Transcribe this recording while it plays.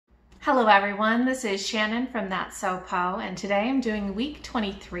Hello everyone, this is Shannon from That's So Po, and today I'm doing week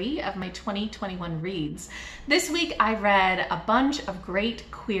 23 of my 2021 reads. This week I read a bunch of great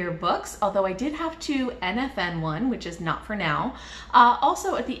queer books, although I did have to NFN one, which is not for now.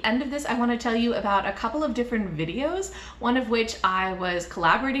 Also at the end of this I want to tell you about a couple of different videos, one of which I was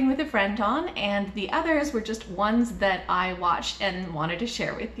collaborating with a friend on, and the others were just ones that I watched and wanted to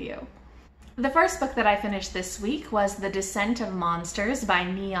share with you. The first book that I finished this week was The Descent of Monsters by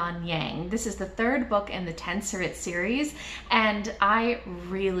Nguyen. This is the third book in the Tenserate series, and I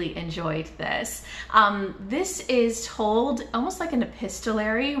really enjoyed this. This is told almost like an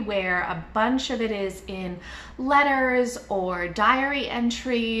epistolary, where a bunch of it is in letters or diary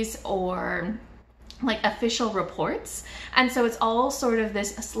entries or like official reports, and so it's all sort of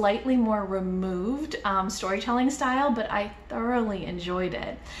this slightly more removed storytelling style, but I thoroughly enjoyed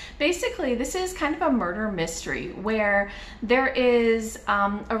it. Basically, this is kind of a murder mystery where there is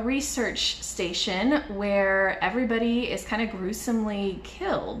a research station where everybody is kind of gruesomely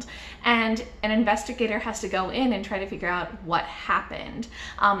killed, and an investigator has to go in and try to figure out what happened.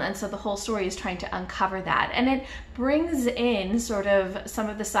 And so the whole story is trying to uncover that, and it brings in sort of some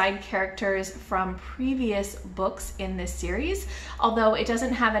of the side characters from previous books in this series, although it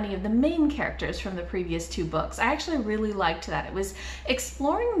doesn't have any of the main characters from the previous two books. I actually really liked that. It was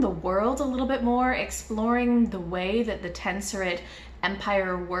exploring the world a little bit more, exploring the way that the Tenserate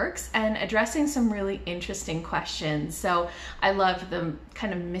Empire works, and addressing some really interesting questions. So I loved the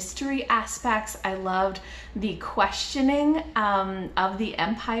kind of mystery aspects. I loved the questioning of the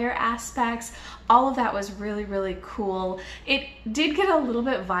Empire aspects. All of that was really, really cool. It did get a little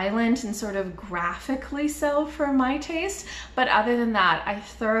bit violent and sort of graphically so for my taste, but other than that, I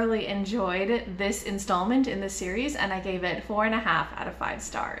thoroughly enjoyed this installment in the series, and I gave it 4.5 out of 5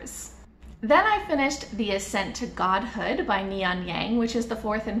 stars. Then I finished The Ascent to Godhood by Nguyen, which is the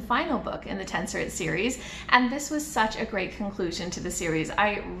fourth and final book in the Tenserate series, and this was such a great conclusion to the series.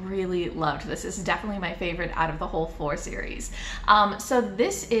 I really loved this. This is definitely my favorite out of the whole 4 series. So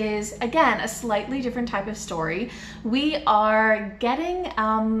this is, again, a slightly different type of story. We are getting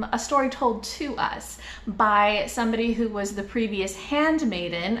a story told to us by somebody who was the previous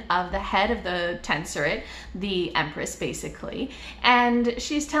handmaiden of the head of the Tenserate, the Empress basically, and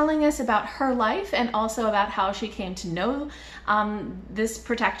she's telling us about her life and also about how she came to know this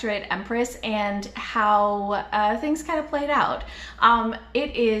protectorate Empress and how things kind of played out.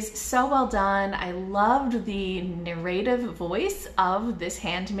 It is so well done. I loved the narrative voice of this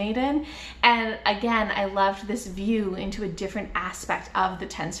handmaiden, and again, I loved this view into a different aspect of the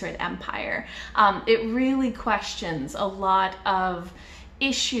Tenserate Empire. It really questions a lot of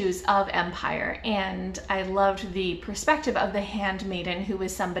issues of empire, and I loved the perspective of the handmaiden, who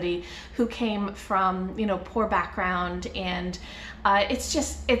was somebody who came from, you know, poor background, and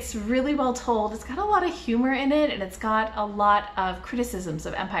it's really well told. It's got a lot of humor in it, and it's got a lot of criticisms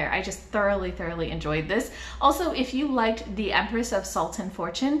of empire. I just thoroughly enjoyed this. Also, if you liked The Empress of Salt and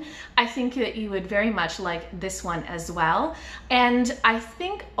Fortune, I think that you would very much like this one as well. And I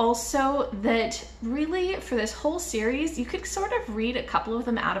think also that really for this whole series, you could sort of read a couple of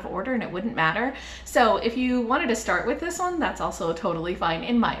them out of order and it wouldn't matter. So if you wanted to start with this one, that's also totally fine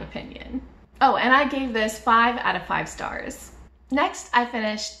in my opinion. Oh, and I gave this 5 out of 5 stars. Next, I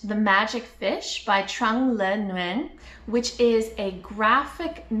finished The Magic Fish by Trung Nguyen, which is a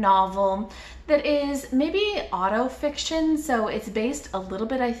graphic novel that is maybe auto-fiction, so it's based a little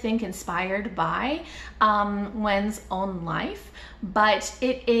bit, I think, inspired by Nguyen's own life, but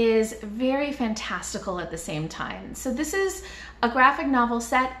it is very fantastical at the same time. So this is a graphic novel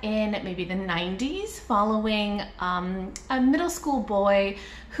set in maybe the 90s, following a middle school boy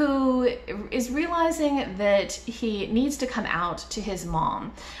who is realizing that he needs to come out to his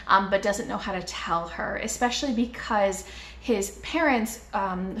mom, but doesn't know how to tell her, especially because his parents,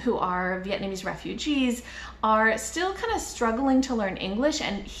 who are Vietnamese refugees, are still kind of struggling to learn English,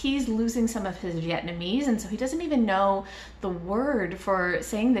 and he's losing some of his Vietnamese, and so he doesn't even know the word for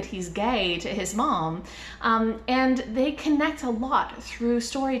saying that he's gay to his mom. And they connect a lot through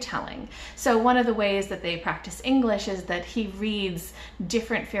storytelling. So one of the ways that they practice English is that he reads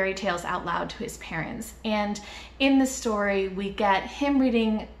different fairy tales out loud to his parents. And in the story, we get him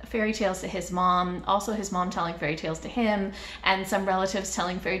reading fairy tales to his mom, also his mom telling fairy tales to him, and some relatives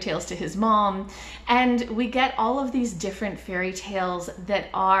telling fairy tales to his mom. And we get all of these different fairy tales that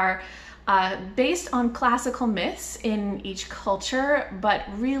are based on classical myths in each culture, but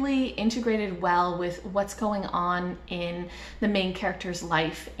really integrated well with what's going on in the main character's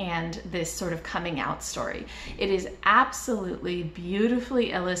life and this sort of coming out story. It is absolutely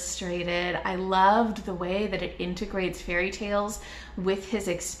beautifully illustrated. I loved the way that it integrates fairy tales with his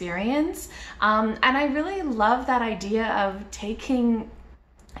experience. And I really love that idea of taking,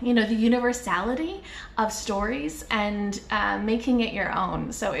 you know, the universality of stories and making it your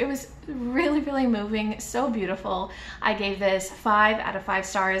own. So it was really, really moving, so beautiful. I gave this 5 out of 5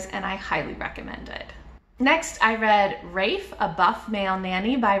 stars and I highly recommend it. Next, I read Rafe, A Buff Male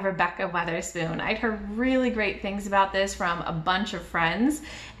Nanny by Rebekah Weatherspoon. I'd heard really great things about this from a bunch of friends,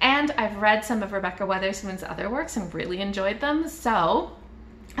 and I've read some of Rebekah Weatherspoon's other works and really enjoyed them, so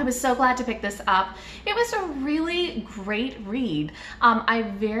I was so glad to pick this up. It was a really great read. I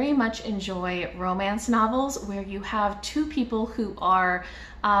very much enjoy romance novels where you have two people who are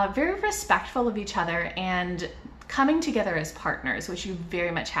very respectful of each other and coming together as partners, which you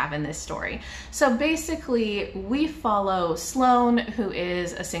very much have in this story. So basically, we follow Sloane, who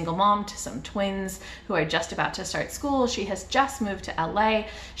is a single mom to some twins who are just about to start school. She has just moved to LA.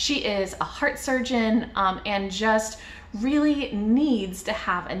 She is a heart surgeon and just really needs to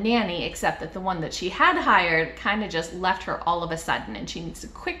have a nanny, except that the one that she had hired kind of just left her all of a sudden and she needs to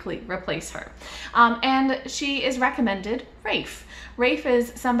quickly replace her. And she is recommended Rafe. Rafe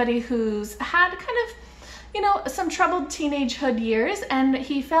is somebody who's had kind of, you know, some troubled teenagehood years, and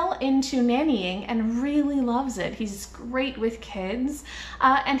he fell into nannying and really loves it. He's great with kids,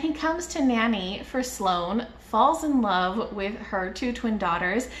 and he comes to nanny for Sloane, falls in love with her 2 twin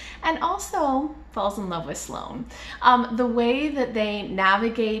daughters, and also falls in love with Sloane. The way that they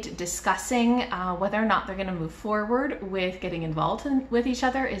navigate discussing whether or not they're going to move forward with getting involved with each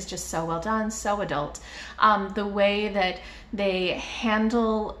other is just so well done, so adult. The way that they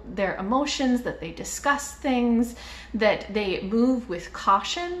handle their emotions, that they discuss things, that they move with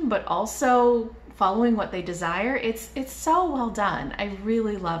caution, but also following what they desire. It's so well done. I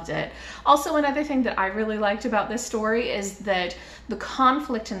really loved it. Also, another thing that I really liked about this story is that the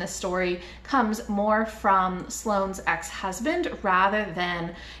conflict in this story comes more from Sloane's ex-husband rather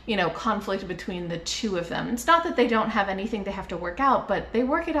than, you know, conflict between the two of them. It's not that they don't have anything they have to work out, but they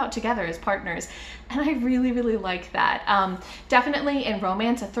work it out together as partners. And I really, really like that. Definitely in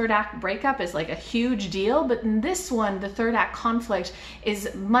romance, a third act breakup is like a huge deal, but in this one, the third act conflict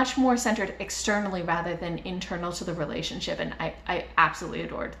is much more centered externally rather than internal to the relationship, and I absolutely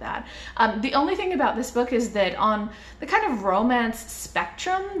adored that. The only thing about this book is that on the kind of romance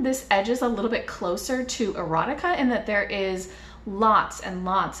spectrum, this edges a little bit closer to erotica in that there is lots and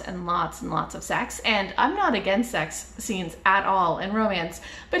lots and lots and lots of sex, and I'm not against sex scenes at all in romance,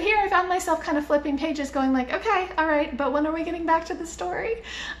 but here I found myself kind of flipping pages going like, okay, all right, but when are we getting back to the story?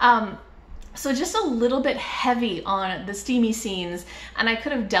 So just a little bit heavy on the steamy scenes, and I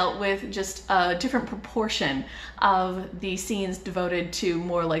could have dealt with just a different proportion of the scenes devoted to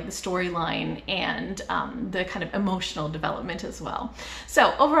more like the storyline and the kind of emotional development as well.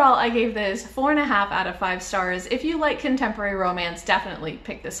 So overall, I gave this 4.5 out of 5 stars. If you like contemporary romance, definitely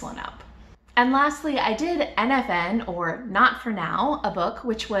pick this one up. And lastly, I did NFN, or Not For Now, a book,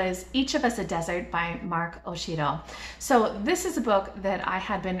 which was Each of Us a Desert by Mark Oshiro. So this is a book that I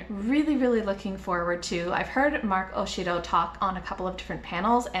had been really, really looking forward to. I've heard Mark Oshiro talk on a couple of different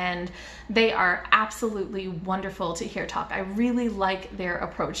panels, and they are absolutely wonderful to hear talk. I really like their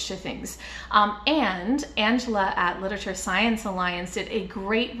approach to things. And Angela at Literature Science Alliance did a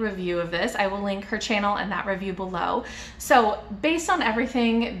great review of this. I will link her channel and that review below. So based on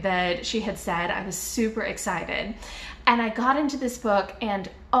everything that she had said, I was super excited. And I got into this book and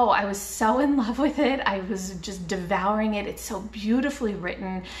oh, I was so in love with it. I was just devouring it. It's so beautifully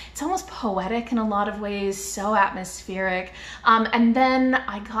written. It's almost poetic in a lot of ways, so atmospheric. And then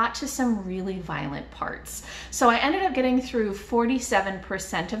I got to some really violent parts. So I ended up getting through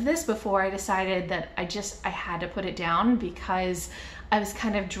 47% of this before I decided that I had to put it down because I was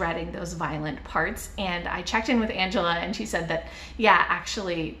kind of dreading those violent parts, and I checked in with Angela and she said that, yeah,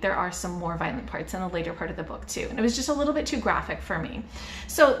 actually there are some more violent parts in the later part of the book too. And it was just a little bit too graphic for me.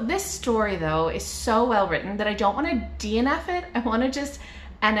 So this story though is so well written that I don't want to DNF it. I want to just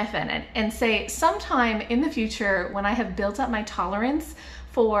NFN it and say sometime in the future when I have built up my tolerance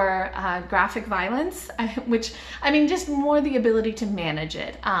for graphic violence, which I mean just more the ability to manage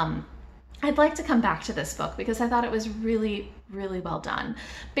it, I'd like to come back to this book because I thought it was really, really well done.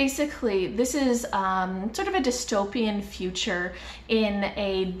 Basically, this is sort of a dystopian future in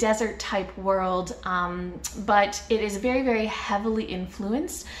a desert type world, but it is very, very heavily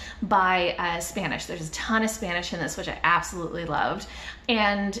influenced by Spanish. There's a ton of Spanish in this, which I absolutely loved.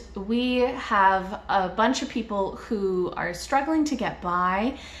 And we have a bunch of people who are struggling to get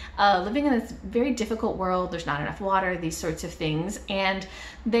by, living in this very difficult world. There's not enough water, these sorts of things. And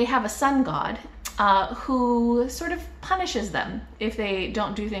they have a sun god who sort of punishes them if they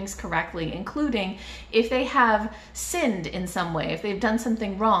don't do things correctly, including if they have sinned in some way, if they've done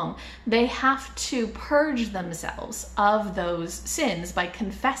something wrong. They have to purge themselves of those sins by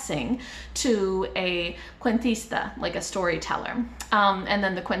confessing to a cuentista, like a storyteller. And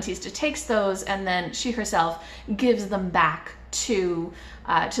then the cuentista takes those, and then she herself gives them back to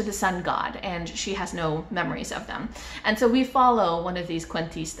the sun god, and she has no memories of them. And so we follow one of these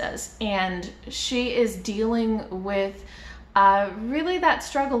cuentistas, and she is dealing with really that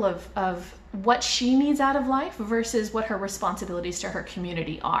struggle of what she needs out of life versus what her responsibilities to her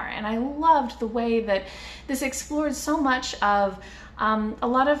community are. And I loved the way that this explored so much of a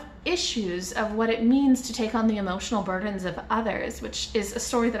lot of issues of what it means to take on the emotional burdens of others, which is a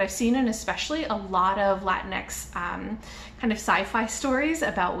story that I've seen in especially a lot of Latinx kind of sci-fi stories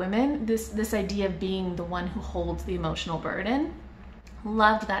about women, this idea of being the one who holds the emotional burden.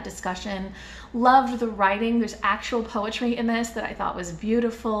 Loved that discussion, loved the writing. There's actual poetry in this that I thought was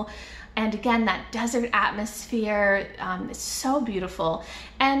beautiful. And again, that desert atmosphere is so beautiful.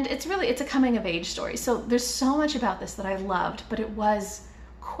 And it's a coming of age story. So there's so much about this that I loved, but it was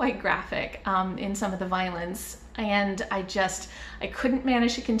quite graphic in some of the violence. And I couldn't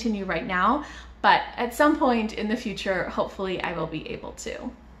manage to continue right now, but at some point in the future, hopefully I will be able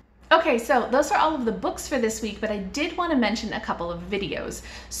to. Okay, so those are all of the books for this week, but I did want to mention a couple of videos.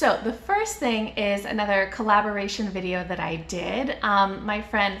 So the first thing is another collaboration video that I did. My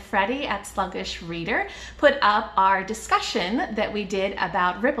friend Freddie at Sluggish Reader put up our discussion that we did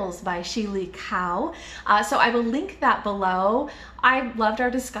about Ripples by Shih-Li. So I will link that below. I loved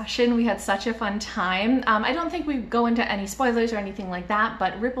our discussion. We had such a fun time. I don't think we go into any spoilers or anything like that,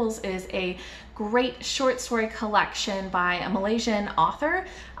 but Ripples is a great short story collection by a Malaysian author,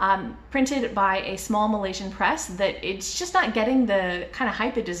 printed by a small Malaysian press that it's just not getting the kind of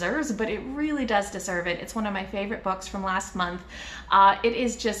hype it deserves, but it really does deserve it. It's one of my favorite books from last month. It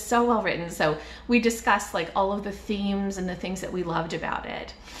is just so well written. So we discussed like all of the themes and the things that we loved about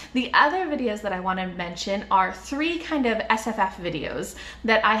it. The other videos that I want to mention are 3 kind of SFF videos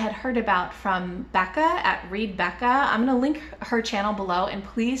that I had heard about from Becca at Read Becca. I'm going to link her channel below, and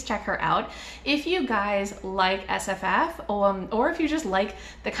please check her out. If you guys like SFF, or if you just like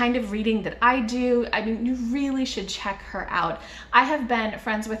the kind of reading that I do, I mean, you really should check her out. I have been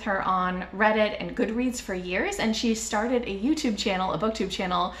friends with her on Reddit and Goodreads for years, and she started a YouTube channel, a BOOKTUBE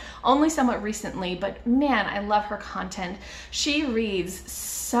channel, only somewhat recently, but man, I love her content. She reads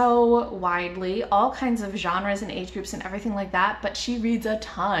so widely, all kinds of genres and age groups and everything like that, but she reads a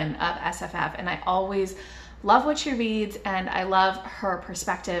ton of SFF, and I always love what she reads, and I love her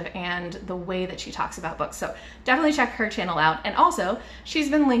perspective and the way that she talks about books. So definitely check her channel out. And also,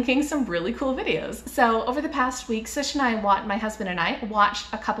 she's been linking some really cool videos. So over the past week, Sish and I, my husband and I,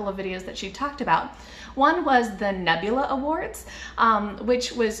 watched a couple of videos that she talked about. One was the Nebula Awards,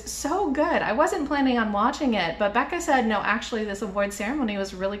 which was so good. I wasn't planning on watching it, but Becca said, no, actually this award ceremony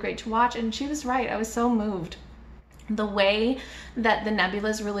was really great to watch, and she was right. I was so moved. The way that the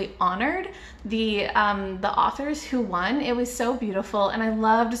Nebulas really honored the authors who won, it was so beautiful. And I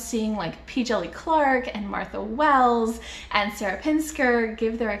loved seeing like Djèlí Clark and Martha Wells and Sarah Pinsker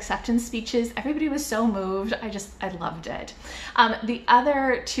give their acceptance speeches. Everybody was so moved. I loved it. The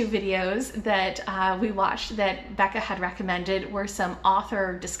other 2 videos that we watched that Becca had recommended were some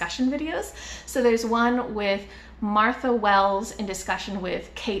author discussion videos. So there's one with Martha Wells in discussion with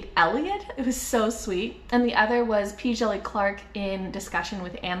Kate Elliott. It was so sweet. And the other was Djèlí Clark in discussion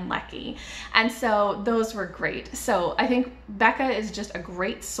with Leckie. And so those were great. So I think Becca is just a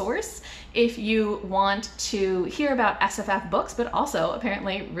great source if you want to hear about SFF books, but also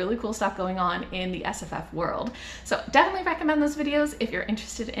apparently really cool stuff going on in the SFF world. So definitely recommend those videos if you're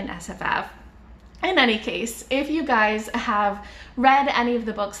interested in SFF. In any case, if you guys have read any of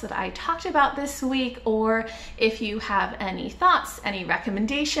the books that I talked about this week, or if you have any thoughts, any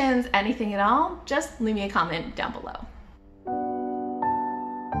recommendations, anything at all, just leave me a comment down below.